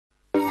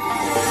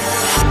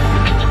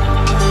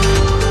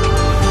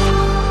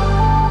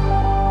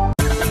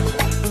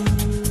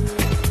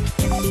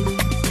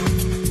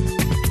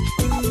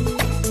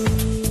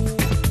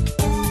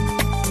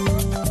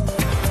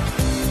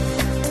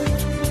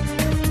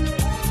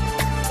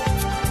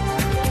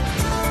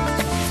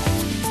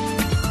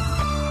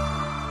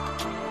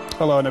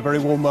Hello and a very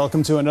warm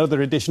welcome to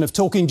another edition of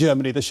Talking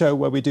Germany, the show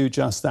where we do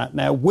just that.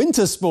 Now,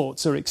 winter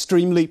sports are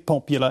extremely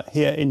popular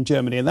here in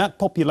Germany, and that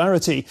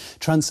popularity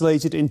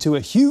translated into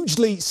a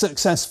hugely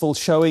successful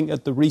showing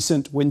at the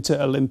recent Winter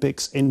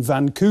Olympics in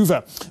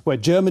Vancouver, where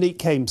Germany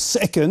came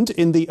second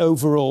in the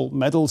overall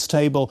medals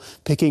table,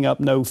 picking up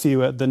no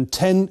fewer than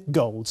 10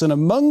 golds. And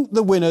among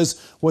the winners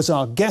was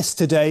our guest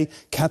today,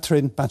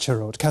 Katrin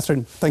Mattscherodt.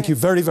 Katrin, thank you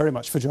very, very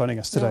much for joining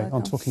us today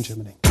on Talking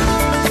Germany.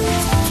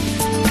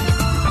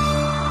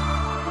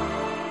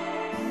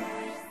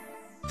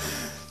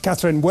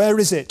 Katrin, where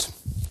is it?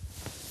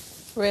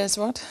 Where's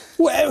what?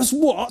 Where's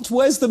what?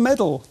 Where's the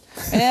medal?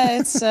 Yeah,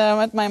 it's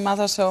at my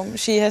mother's home.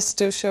 She has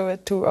to show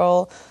it to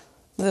all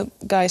the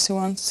guys who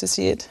want to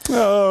see it.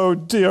 Oh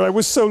dear, I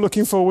was so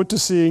looking forward to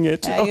seeing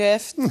it. You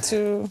have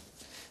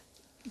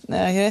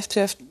to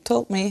have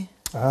told me.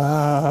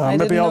 I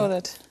didn't know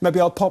that. Maybe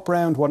I'll pop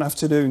round one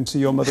afternoon to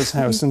your mother's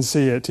house and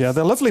see it. Yeah,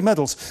 they're lovely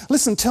medals.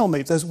 Listen, tell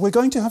me, we're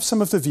going to have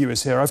some of the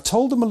viewers here. I've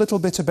told them a little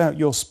bit about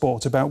your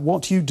sport, about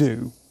what you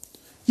do.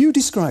 You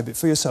describe it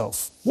for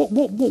yourself.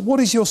 What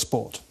is your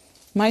sport?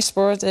 My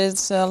sport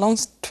is long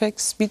track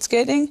speed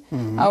skating.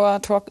 Mm-hmm. Our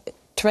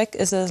track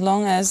is as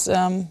long as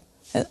a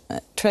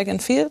track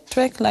and field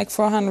track, like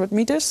 400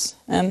 meters.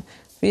 And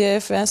we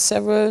have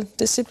several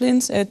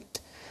disciplines. It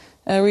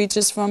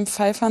reaches from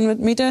 500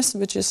 meters,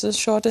 which is the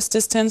shortest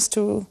distance,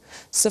 to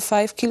the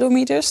 5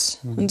 kilometers.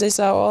 Mm-hmm. And these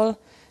are all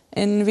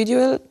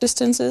individual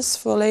distances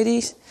for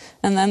ladies.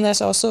 And then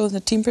there's also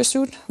the team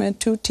pursuit, where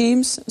two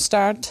teams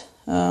start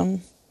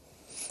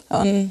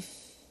on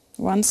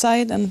one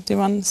side and the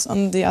ones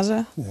on the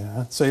other.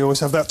 Yeah, so you always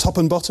have that top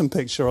and bottom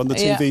picture on the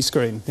TV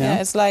screen. Yeah,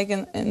 it's like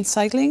in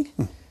cycling.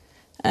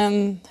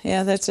 And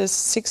that's just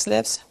 6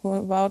 laps for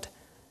about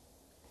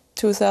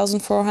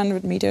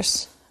 2,400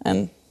 meters.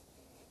 And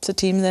the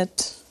team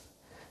that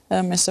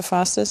is the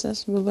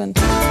fastest will win.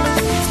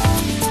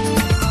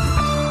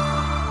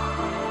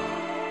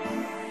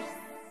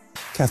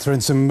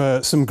 Katrin,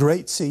 some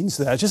great scenes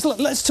there. Just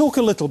let's talk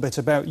a little bit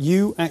about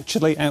you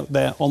actually out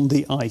there on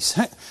the ice.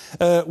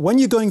 When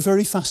you're going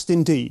very fast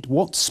indeed,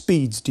 what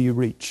speeds do you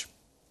reach?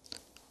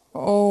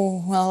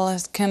 Oh, well,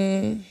 it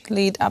can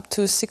lead up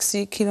to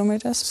 60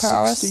 kilometers per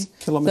hour. 60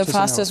 kilometers the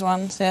fastest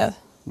ones, yeah.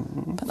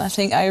 Mm-hmm. But I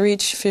think I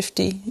reach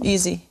 50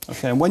 easy.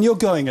 Okay, and when you're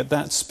going at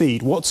that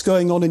speed, what's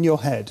going on in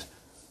your head?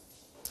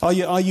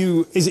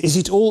 Is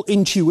it all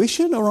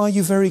intuition, or are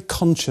you very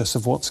conscious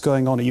of what's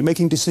going on? Are you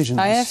making decisions?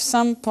 I have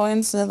some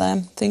points that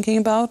I'm thinking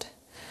about,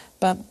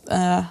 but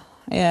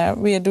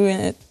we are doing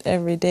it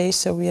every day,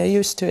 so we are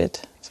used to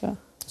it. So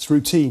it's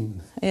routine.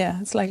 Yeah,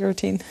 it's like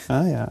routine.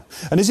 Ah, yeah.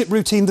 And is it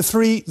routine?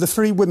 The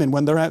three women,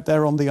 when they're out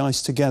there on the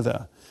ice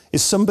together,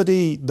 is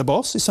somebody the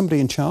boss? Is somebody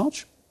in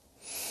charge?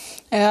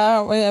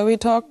 Yeah, we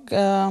talked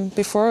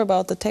before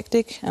about the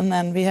tactic, and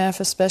then we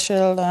have a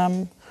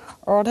special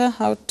order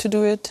how to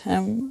do it.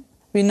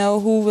 We know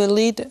who will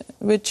lead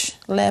which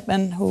lap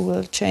and who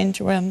will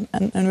change when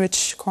and in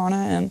which corner.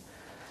 And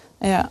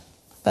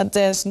but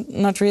there's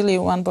not really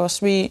one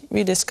boss. We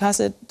discuss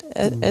it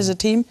as a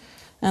team,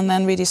 and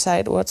then we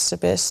decide what's the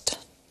best.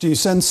 Do you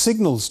send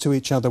signals to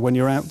each other when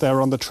you're out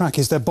there on the track?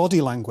 Is there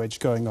body language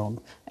going on?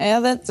 Yeah,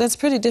 that's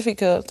pretty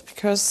difficult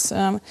because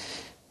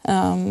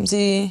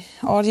the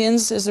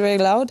audience is very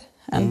loud,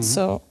 and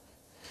so.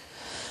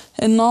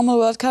 In normal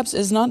World Cups,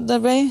 it's not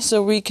that way,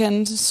 so we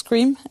can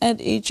scream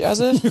at each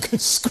other. You can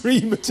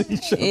scream at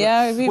each other?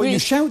 Yeah. You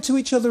shout to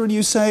each other and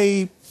you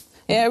say...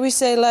 Yeah, we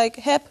say like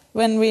 "hep"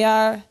 when we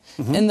are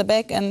in the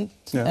back, and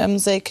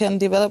they can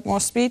develop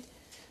more speed.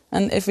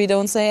 And if we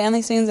don't say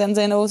anything, then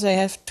they know they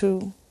have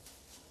to...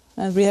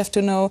 And we have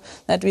to know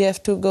that we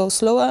have to go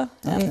slower.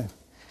 Okay.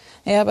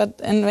 And, but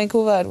in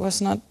Vancouver it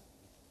was not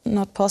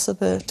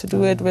possible to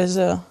do it with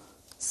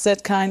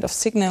that kind of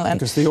signal, and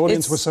because the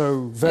audience was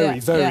so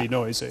very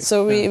noisy.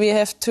 So we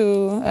have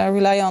to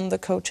rely on the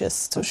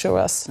coaches to show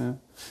us. Yeah.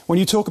 When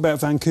you talk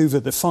about Vancouver,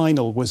 the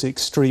final was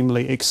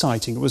extremely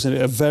exciting. It was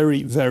a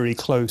very, very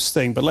close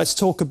thing. But let's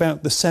talk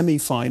about the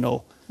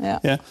semi-final.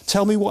 Yeah.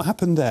 Tell me what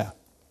happened there.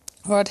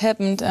 What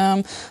happened?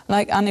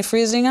 Like Anne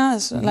Friesinger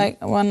is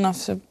like one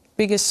of the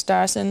biggest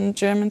stars in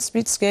German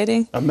speed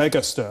skating. A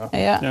mega star.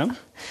 Yeah.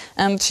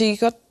 And she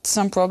got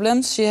some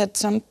problems. She had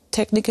some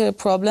technical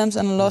problems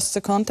and lost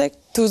the contact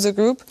to the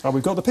group. Oh,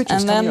 we've got the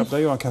pictures coming up.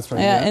 There you are,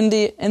 Katrin. Yeah, in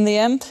the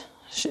end,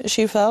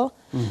 she fell.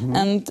 Mm-hmm.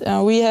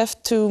 And we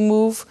have to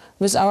move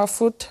with our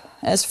foot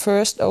as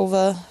first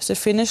over the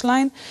finish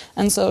line.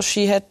 And so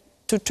she had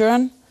to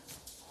turn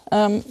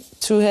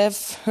to have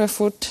her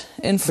foot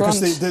in front.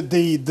 Because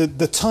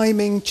the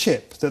timing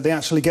chip that they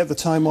actually get the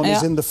time on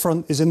is in the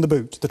front, is in the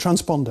boot, the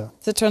transponder.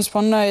 The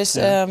transponder is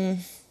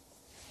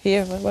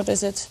here. What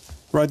is it?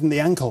 Right in the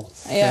ankle.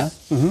 Yeah.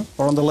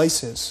 Or on the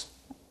laces.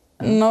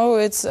 No,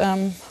 it's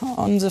on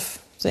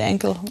the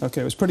ankle.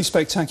 Okay, it was pretty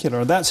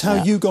spectacular. That's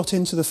how you got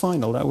into the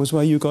final. That was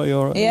where you got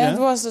your... It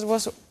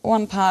was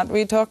one part.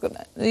 We talked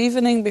the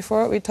evening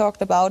before. We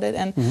talked about it,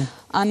 and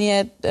Annie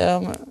had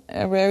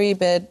a very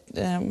bad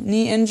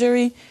knee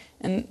injury,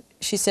 and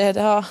she said,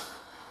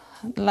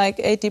 like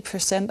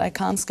 80% I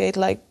can't skate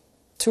like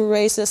 2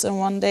 races in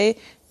one day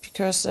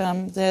because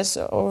there's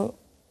a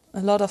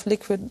lot of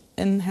liquid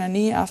in her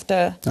knee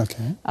after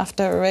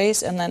a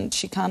race, and then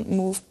she can't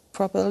move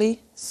properly.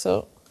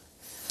 So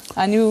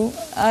I knew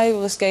I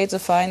will skate the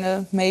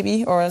final,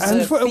 maybe, or as a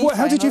B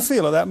how did you final.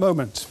 feel at that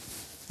moment?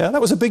 Yeah,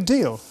 that was a big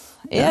deal.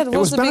 Yeah, it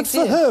was a big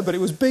deal. It was bad for her, but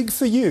it was big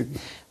for you.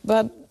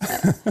 But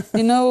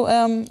you know,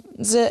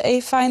 the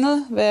A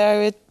final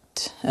where it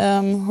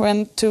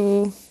went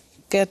to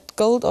get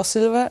gold or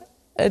silver,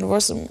 it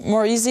was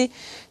more easy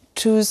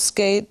to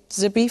skate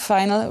the B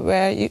final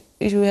where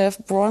you have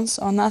bronze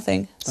or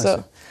nothing.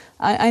 So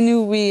I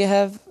knew we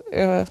have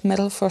a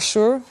medal for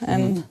sure,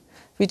 and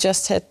we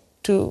just had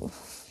to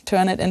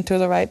turn it into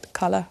the right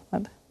color.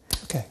 But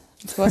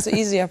it was the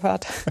easier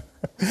part.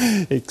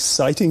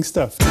 Exciting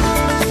stuff.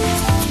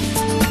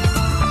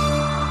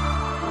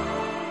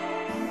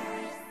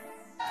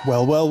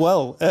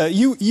 Well.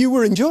 You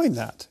were enjoying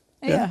that.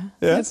 Yeah,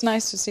 it's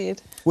nice to see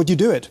it. Would you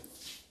do it?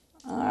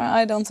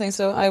 I don't think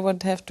so. I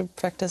would have to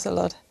practice a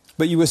lot.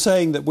 But you were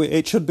saying that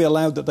it should be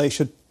allowed that they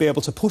should be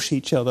able to push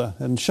each other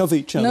and shove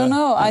each other.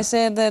 No. I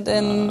said that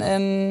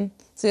in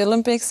the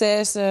Olympics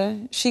there's a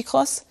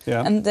skicross,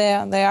 and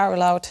they are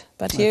allowed.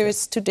 But here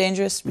it's too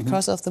dangerous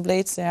because of the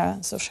blades. They are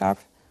so sharp.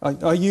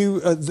 Are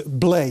you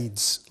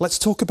blades? Let's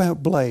talk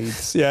about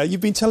blades. Yeah,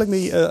 you've been telling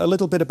me a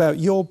little bit about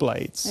your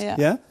blades.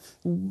 Yeah.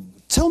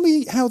 Tell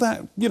me how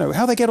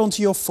they get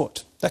onto your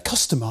foot. They're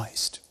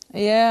customised.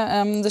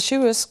 Yeah, the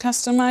shoe is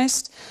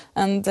customised,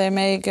 and they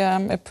make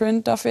a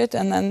print of it,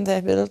 and then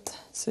they build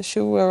the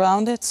shoe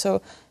around it,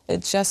 so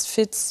it just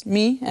fits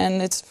me,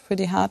 and it's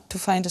pretty hard to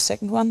find a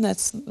second one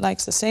that's like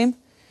the same.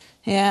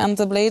 Yeah, and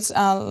the blades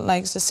are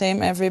like the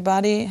same.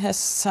 Everybody has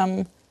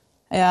some,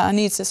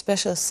 needs a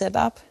special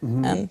setup,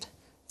 and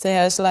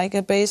there's like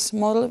a base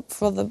model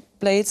for the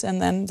blades,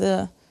 and then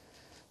the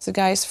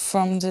guys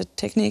from the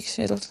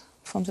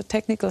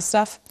technical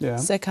stuff,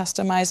 they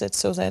customize it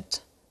so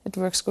that it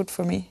works good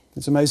for me.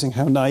 It's amazing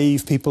how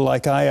naive people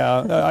like I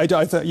are. I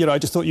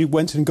just thought you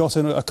went and got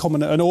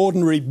an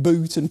ordinary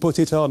boot and put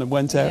it on and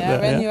went out there.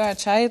 When you are a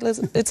child,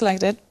 it's like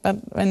that. But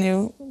when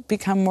you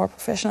become more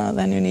professional,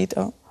 then you need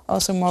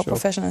also more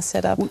professional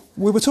setup.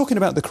 We were talking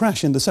about the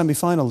crash in the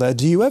semi-final there.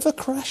 Do you ever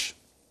crash?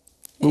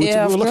 We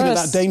were looking at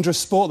that dangerous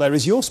sport there.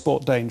 Is your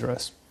sport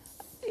dangerous?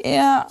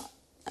 Yeah,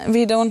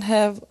 we don't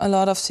have a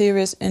lot of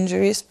serious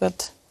injuries,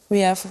 but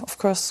we have, of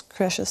course,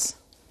 crashes.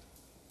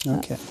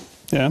 Okay.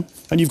 Yeah,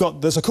 and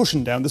there's a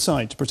cushion down the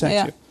side to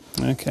protect you.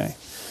 Okay.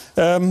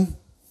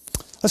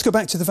 Let's go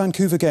back to the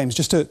Vancouver Games.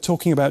 Just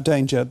talking about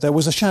danger, there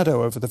was a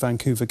shadow over the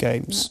Vancouver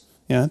Games.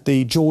 Yeah,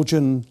 the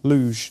Georgian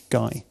luge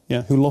guy.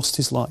 Yeah, who lost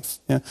his life.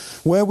 Yeah,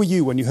 where were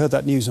you when you heard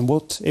that news, and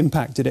what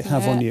impact did it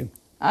have on you?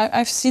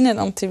 I've seen it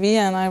on TV,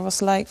 and I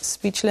was like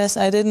speechless.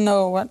 I didn't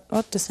know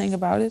what to think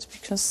about it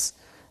because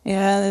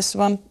there's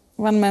one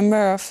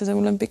member of the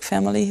Olympic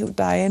family who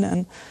died,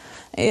 and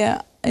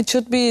it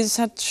should be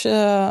such.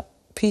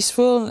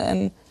 Peaceful,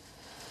 and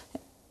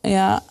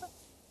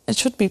it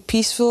should be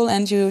peaceful,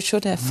 and you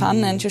should have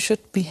fun, and you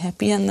should be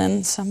happy, and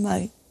then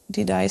somebody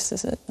dies.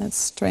 That's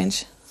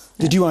strange.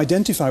 Did you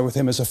identify with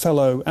him as a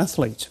fellow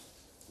athlete?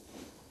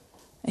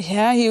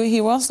 Yeah,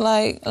 he was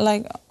like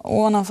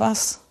one of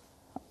us.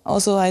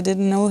 Also, I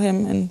didn't know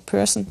him in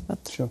person,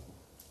 but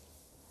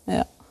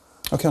yeah.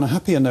 Okay, on a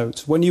happier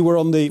note, when you were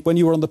on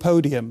the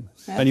podium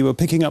and you were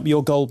picking up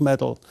your gold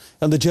medal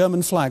and the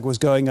German flag was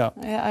going up.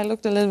 Yeah, I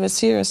looked a little bit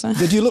serious. Huh?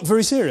 Did you look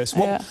very serious?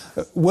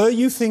 Were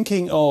you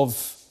thinking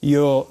of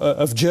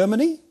of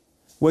Germany?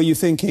 Were you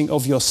thinking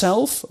of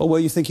yourself, or were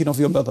you thinking of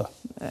your mother?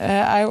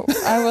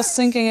 I was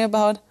thinking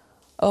about,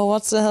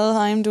 what the hell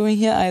I'm doing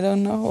here? I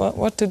don't know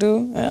what to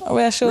do.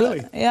 Where shall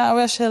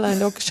I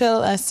look?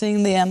 Shall I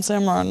sing the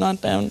anthem or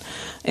not? And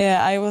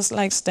I was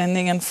like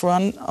standing in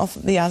front of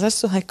the others,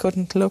 so I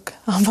couldn't look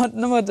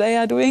what they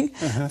are doing,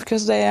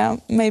 because they are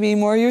maybe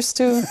more used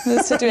to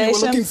the situation.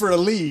 You were looking for a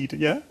lead,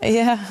 yeah?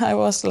 Yeah, I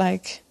was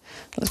like,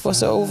 it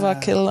was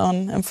overkill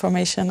on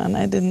information, and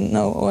I didn't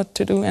know what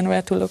to do and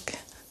where to look.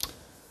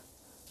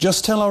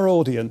 Just tell our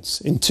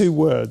audience in 2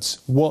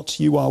 words what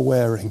you are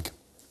wearing.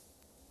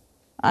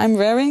 I'm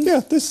wearing? Yeah,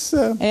 this...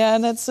 Yeah,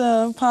 that's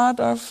part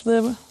of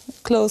the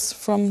clothes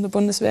from the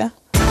Bundeswehr.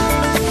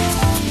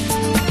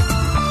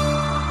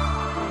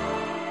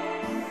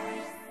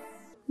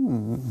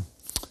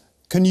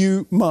 Can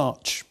you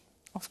march?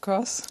 Of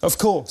course. Of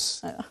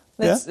course.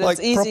 That's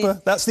easy.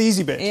 Proper, that's the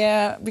easy bit.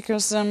 Yeah,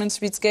 because in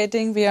speed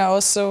skating we are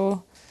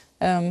also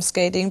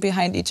skating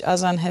behind each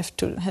other and have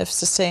to have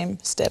the same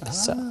step.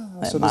 So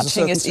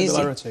marching is easy.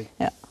 Similarity.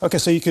 Yeah. Okay,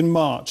 so you can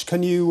march.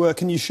 Can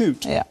you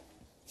shoot? Yeah.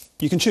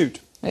 You can shoot?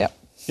 Yeah.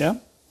 Yeah?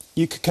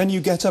 Can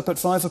you get up at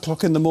 5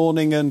 o'clock in the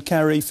morning and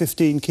carry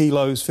 15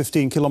 kilos,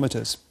 15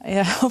 kilometres?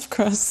 Yeah, of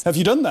course. Have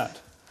you done that?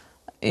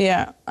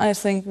 Yeah, I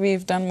think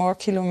we've done more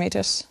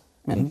kilometres.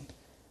 And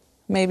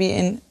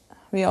maybe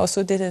we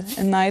also did it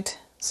at night,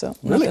 so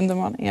not in the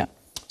morning, yeah.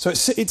 So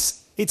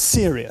it's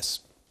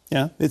serious,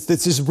 yeah?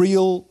 This is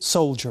real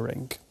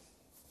soldiering.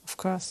 Of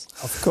course.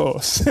 Of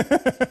course.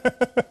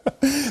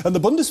 And the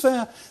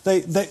Bundeswehr,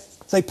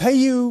 they pay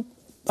you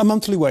a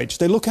monthly wage.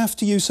 They look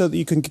after you so that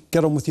you can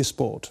get on with your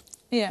sport.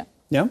 Yeah.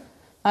 Yeah?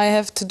 I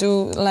have to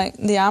do like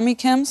the army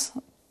camps,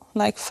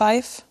 like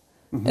 5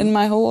 in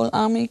my whole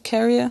army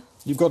career.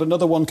 You've got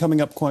another one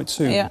coming up quite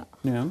soon. Yeah.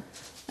 Yeah.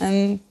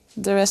 And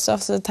the rest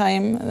of the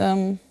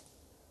time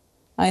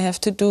I have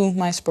to do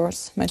my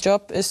sports. My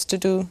job is to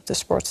do the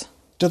sports.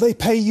 Do they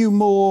pay you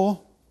more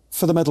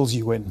for the medals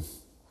you win?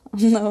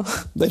 No.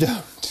 They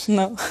don't?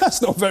 No.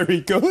 That's not very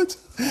good,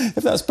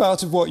 if that's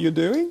part of what you're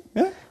doing.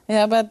 Yeah?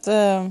 Yeah, but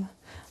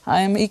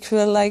I am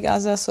equal like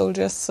other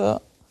soldiers,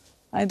 so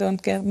I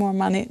don't get more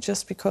money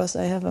just because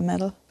I have a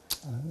medal.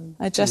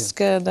 I just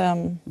get,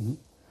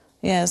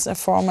 yes, a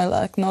formal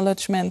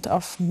acknowledgement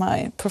of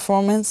my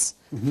performance,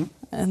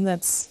 and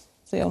that's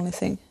the only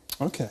thing.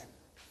 OK.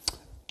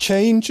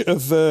 Change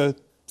of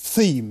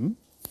theme.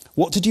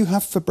 What did you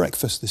have for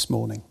breakfast this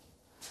morning?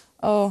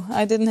 Oh,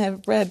 I didn't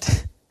have bread.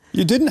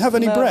 You didn't have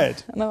any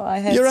bread? No, I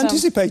had You're some...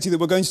 anticipating that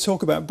we're going to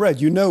talk about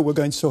bread. You know we're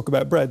going to talk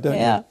about bread, don't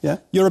you? Yeah.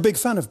 You're a big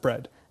fan of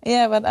bread?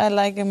 Yeah, but I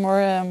like it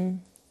more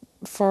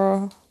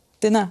for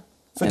dinner.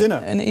 For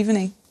dinner? In the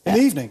evening. In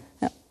the evening?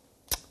 Yeah.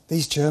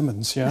 These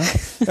Germans, yeah?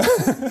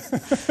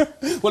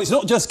 Well, it's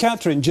not just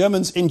Katrin.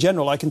 Germans in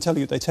general, I can tell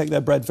you, they take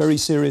their bread very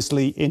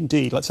seriously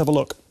indeed. Let's have a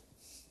look.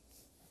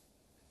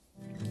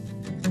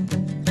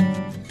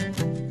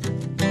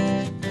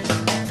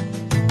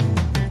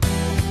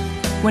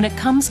 When it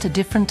comes to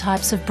different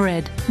types of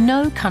bread,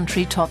 no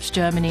country tops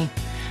Germany.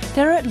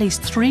 There are at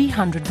least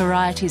 300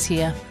 varieties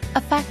here,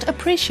 a fact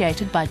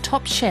appreciated by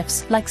top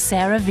chefs like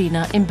Sarah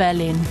Wiener in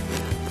Berlin.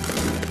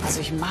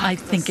 I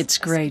think it's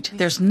great.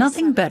 There's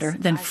nothing better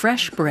than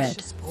fresh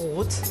bread.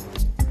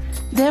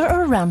 There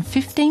are around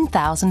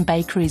 15,000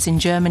 bakeries in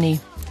Germany.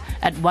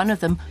 At one of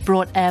them,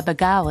 Brot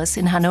Erbe-Gauers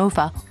in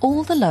Hanover,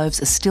 all the loaves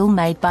are still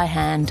made by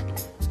hand.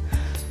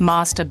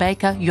 Master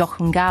baker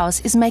Jochen Gauss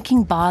is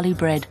making barley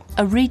bread,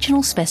 a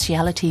regional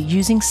speciality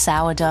using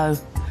sourdough.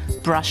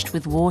 Brushed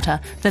with water,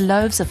 the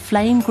loaves are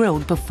flame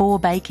grilled before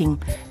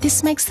baking.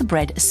 This makes the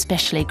bread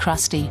especially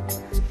crusty.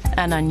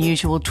 An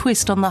unusual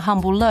twist on the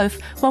humble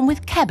loaf, one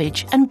with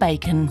cabbage and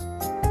bacon.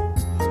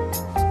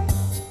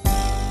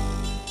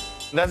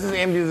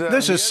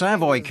 This is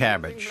Savoy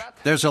cabbage.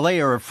 There's a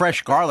layer of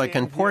fresh garlic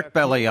and pork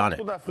belly on it.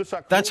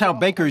 That's how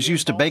bakers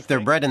used to bake their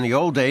bread in the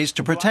old days,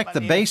 to protect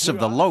the base of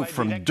the loaf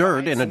from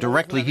dirt in a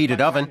directly heated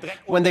oven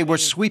when they were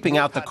sweeping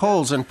out the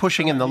coals and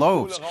pushing in the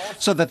loaves,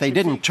 so that they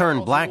didn't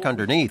turn black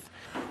underneath.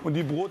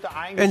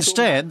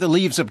 Instead, the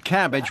leaves of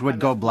cabbage would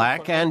go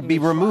black and be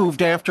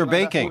removed after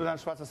baking.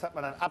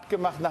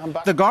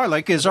 The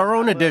garlic is our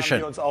own addition.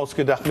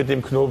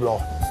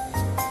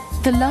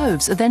 The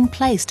loaves are then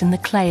placed in the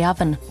clay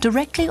oven,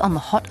 directly on the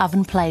hot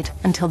oven plate,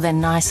 until they're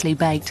nicely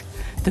baked.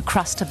 The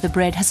crust of the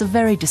bread has a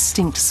very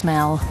distinct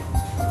smell.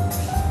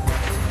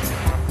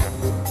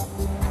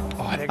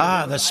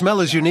 Ah, the smell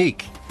is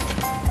unique.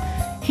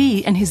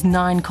 He and his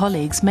 9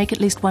 colleagues make at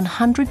least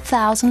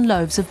 100,000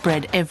 loaves of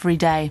bread every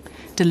day,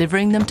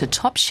 delivering them to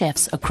top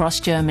chefs across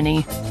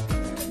Germany.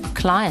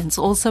 Clients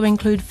also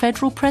include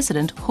Federal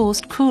President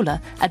Horst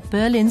Köhler at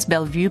Berlin's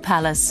Bellevue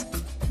Palace,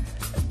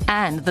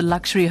 and the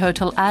luxury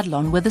Hotel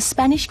Adlon, where the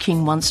Spanish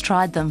king once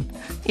tried them.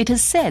 It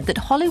is said that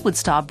Hollywood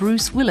star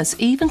Bruce Willis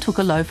even took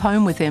a loaf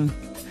home with him.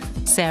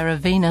 Sarah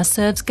Wiener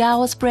serves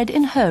Gauer's bread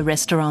in her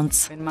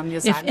restaurants.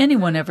 If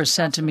anyone ever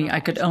said to me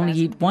I could only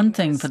eat one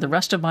thing for the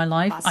rest of my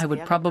life, I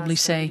would probably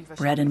say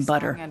bread and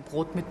butter.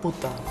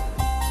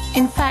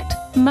 In fact,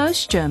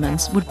 most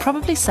Germans would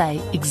probably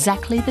say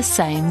exactly the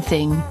same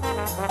thing.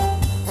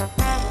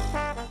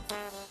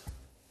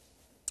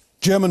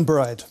 German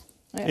bread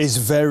is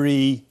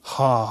very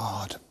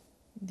hard.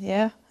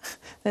 Yeah,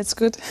 that's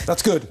good.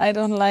 That's good. I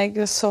don't like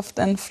a soft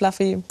and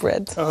fluffy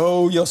bread.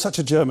 Oh, you're such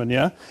a German,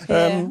 yeah?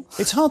 Yeah.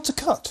 It's hard to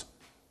cut.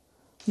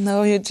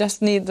 No, you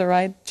just need the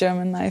right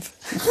German knife.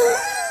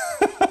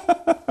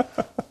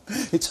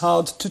 It's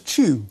hard to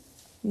chew.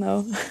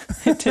 No,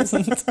 it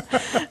isn't.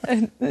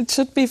 It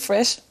should be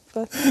fresh,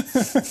 but...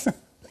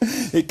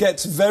 It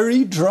gets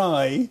very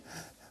dry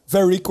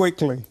very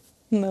quickly.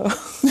 No.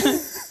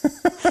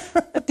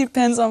 It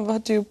depends on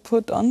what you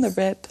put on the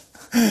bread.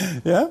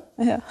 Yeah?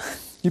 Yeah.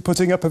 You're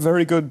putting up a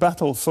very good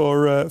battle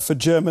for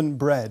German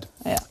bread.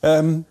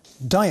 Yeah.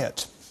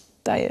 Diet.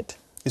 Diet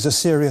is a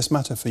serious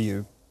matter for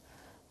you.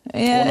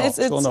 Yeah,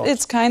 not,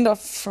 it's kind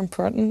of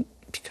important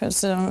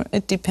because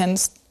it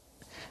depends.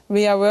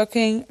 We are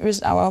working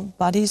with our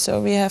body,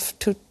 so we have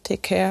to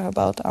take care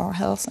about our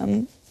health,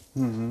 and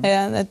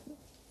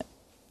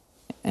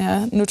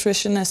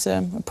nutrition is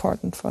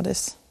important for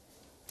this.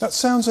 That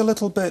sounds a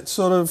little bit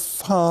sort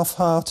of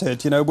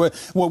half-hearted, you know.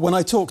 When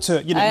I talk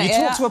to, you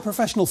talk to a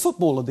professional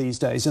footballer these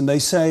days, and they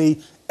say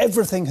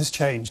everything has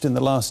changed in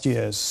the last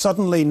years.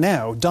 Suddenly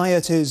now,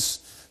 diet is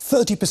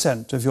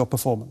 30% of your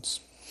performance.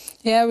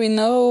 Yeah, we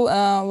know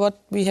what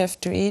we have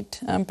to eat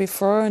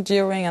before,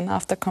 during, and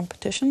after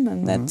competition,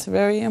 and that's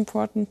very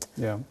important.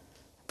 Yeah.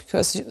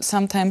 Because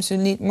sometimes you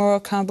need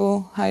more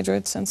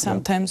carbohydrates, and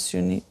sometimes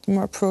you need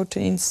more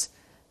proteins,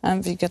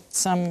 and we get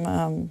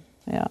some.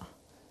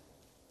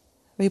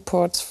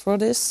 reports for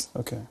this.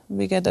 Okay.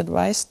 We get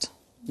advised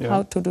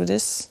how to do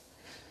this.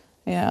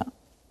 Yeah.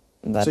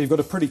 So you've got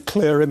a pretty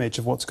clear image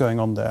of what's going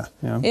on there.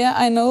 Yeah.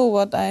 Yeah, I know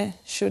what I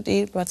should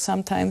eat, but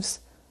sometimes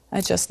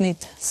I just need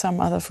some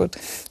other food.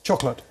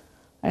 Chocolate.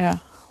 Yeah.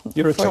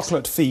 You're a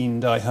chocolate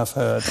fiend, I have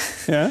heard.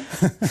 Yeah.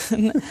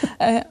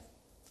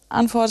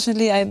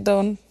 Unfortunately,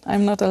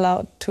 I'm not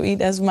allowed to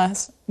eat as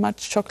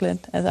much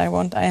chocolate as I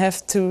want. I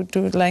have to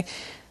do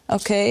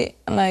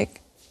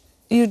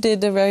you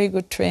did a very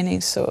good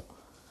training, so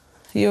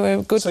you're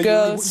a good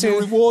girl. So you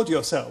reward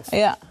yourself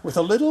with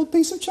a little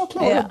piece of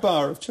chocolate or a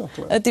bar of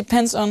chocolate? It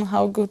depends on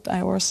how good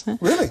I was. Huh?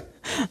 Really?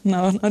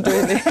 No, not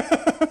really.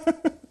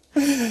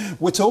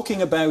 We're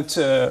talking about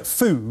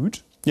food,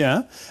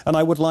 yeah? And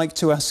I would like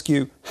to ask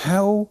you,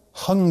 how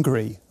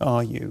hungry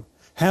are you?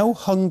 How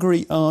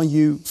hungry are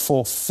you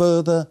for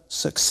further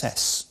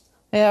success?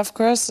 Yeah, of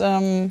course.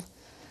 I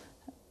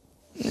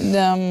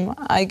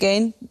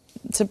gain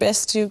the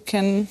best you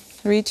can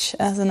reach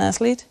as an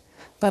athlete,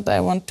 but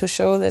I want to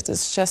show that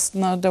it's just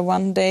not a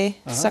one-day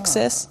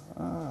success.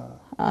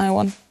 I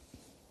want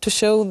to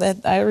show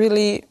that I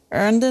really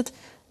earned it,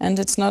 and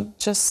it's not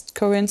just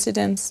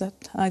coincidence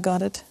that I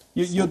got it.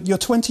 You're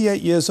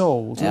 28 years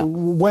old. Yeah.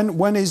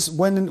 When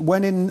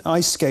in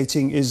ice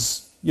skating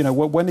is,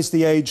 when is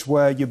the age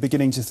where you're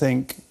beginning to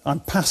think, I'm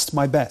past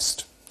my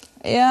best?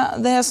 Yeah,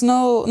 there's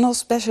no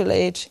special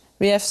age.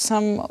 We have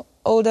some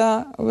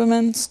older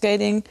women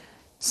skating,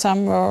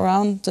 some are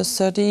around the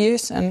 30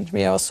 years, and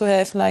we also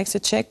have the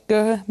Czech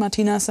girl,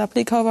 Martina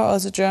Saplikova, or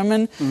the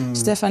German,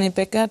 Stephanie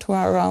Beckert, who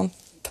are around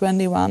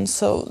 21.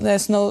 So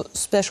there's no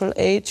special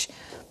age.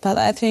 But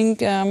I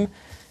think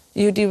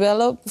you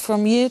develop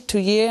from year to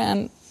year,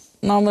 and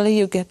normally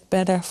you get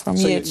better from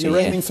year to year. So you're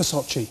aiming for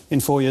Sochi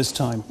in 4 years'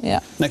 time? Yeah.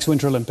 Next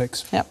Winter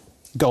Olympics? Yeah.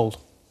 Gold.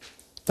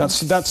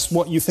 That's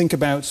what you think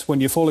about when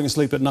you're falling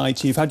asleep at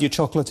night. You've had your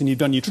chocolate and you've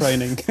done your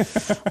training.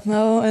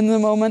 No, in the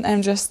moment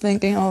I'm just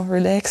thinking,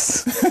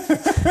 relax.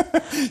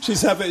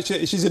 She's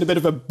in a bit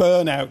of a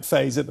burnout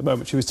phase at the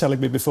moment. She was telling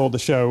me before the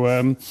show,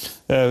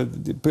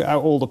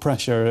 all the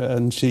pressure,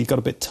 and she got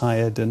a bit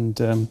tired. And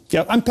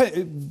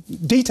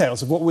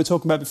details of what we were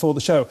talking about before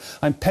the show.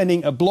 I'm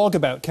penning a blog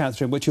about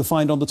Katrin, which you'll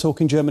find on the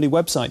Talking Germany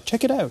website.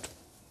 Check it out.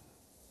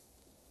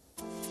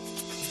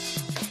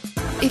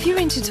 If you're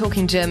into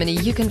Talking Germany,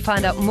 you can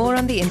find out more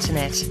on the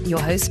internet. Your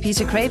host,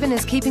 Peter Craven,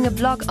 is keeping a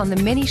blog on the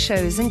many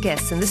shows and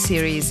guests in the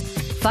series.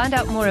 Find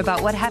out more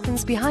about what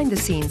happens behind the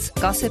scenes,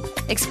 gossip,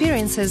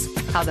 experiences,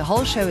 how the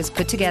whole show is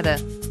put together.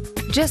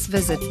 Just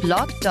visit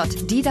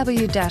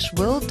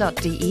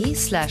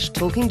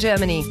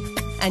blog.dw-world.de/talkinggermany,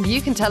 and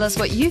you can tell us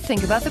what you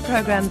think about the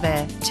program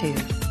there too.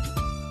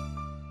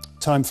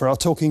 Time for our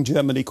Talking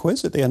Germany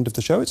quiz at the end of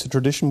the show. It's a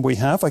tradition we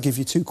have. I give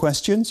you 2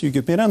 questions. You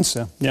give me an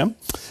answer, yeah?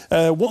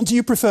 What do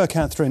you prefer,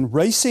 Katrin,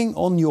 racing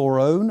on your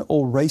own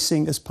or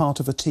racing as part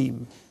of a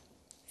team?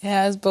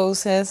 Yeah,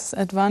 both has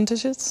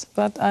advantages,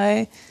 but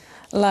I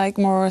like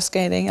more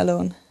skating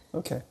alone.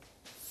 OK.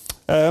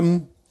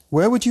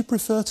 Where would you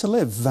prefer to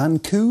live?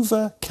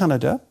 Vancouver,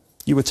 Canada?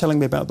 You were telling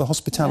me about the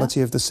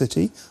hospitality of the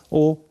city,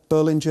 or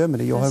Berlin,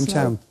 Germany, your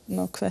hometown?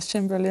 No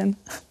question, Berlin.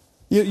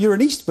 You're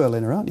an East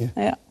Berliner, aren't you?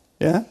 Yeah.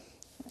 Yeah?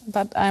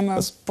 But I'm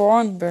a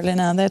born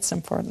Berliner, that's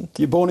important.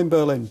 You're born in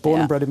Berlin, born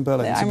and bred in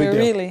Berlin. Yeah, I'm a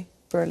really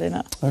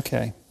Berliner.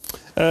 OK.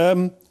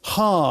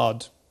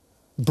 Hard,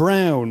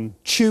 brown,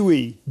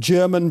 chewy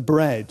German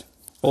bread,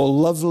 or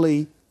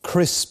lovely,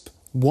 crisp,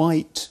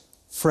 white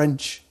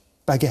French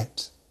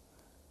baguette?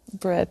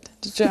 Bread,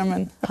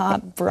 German,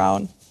 hard,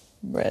 brown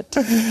bread.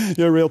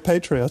 You're a real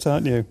patriot,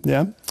 aren't you?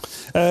 Yeah.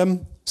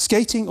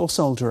 Skating or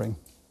soldiering?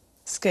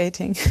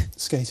 Skating.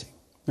 Skating.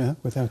 Yeah,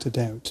 without a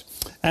doubt.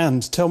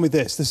 And tell me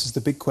this is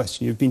the big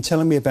question. You've been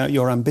telling me about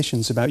your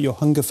ambitions, about your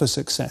hunger for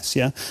success,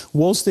 yeah?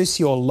 Was this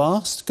your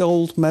last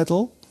gold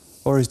medal,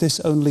 or is this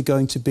only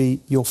going to be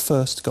your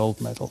first gold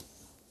medal?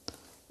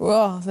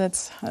 Well,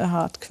 that's a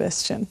hard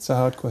question. It's a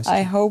hard question.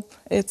 I hope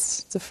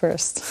it's the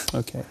first.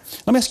 OK.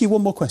 Let me ask you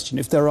one more question.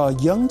 If there are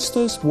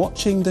youngsters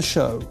watching the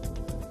show,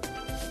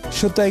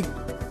 should they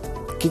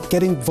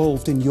get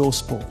involved in your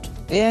sport?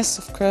 Yes,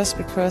 of course,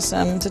 because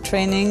the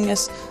training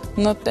is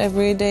not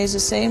every day the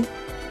same,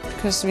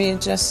 because we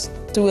just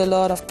do a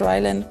lot of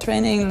dryland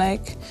training,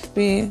 like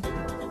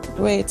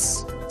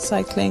weights,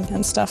 cycling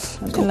and stuff,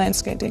 and inline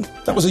skating.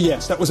 That was a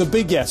yes. That was a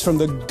big yes from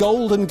the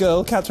golden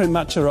girl, Katrin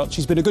Mattscherodt.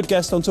 She's been a good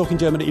guest on Talking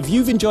Germany. If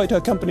you've enjoyed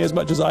her company as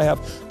much as I have,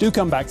 do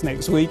come back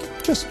next week.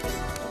 Tschüss.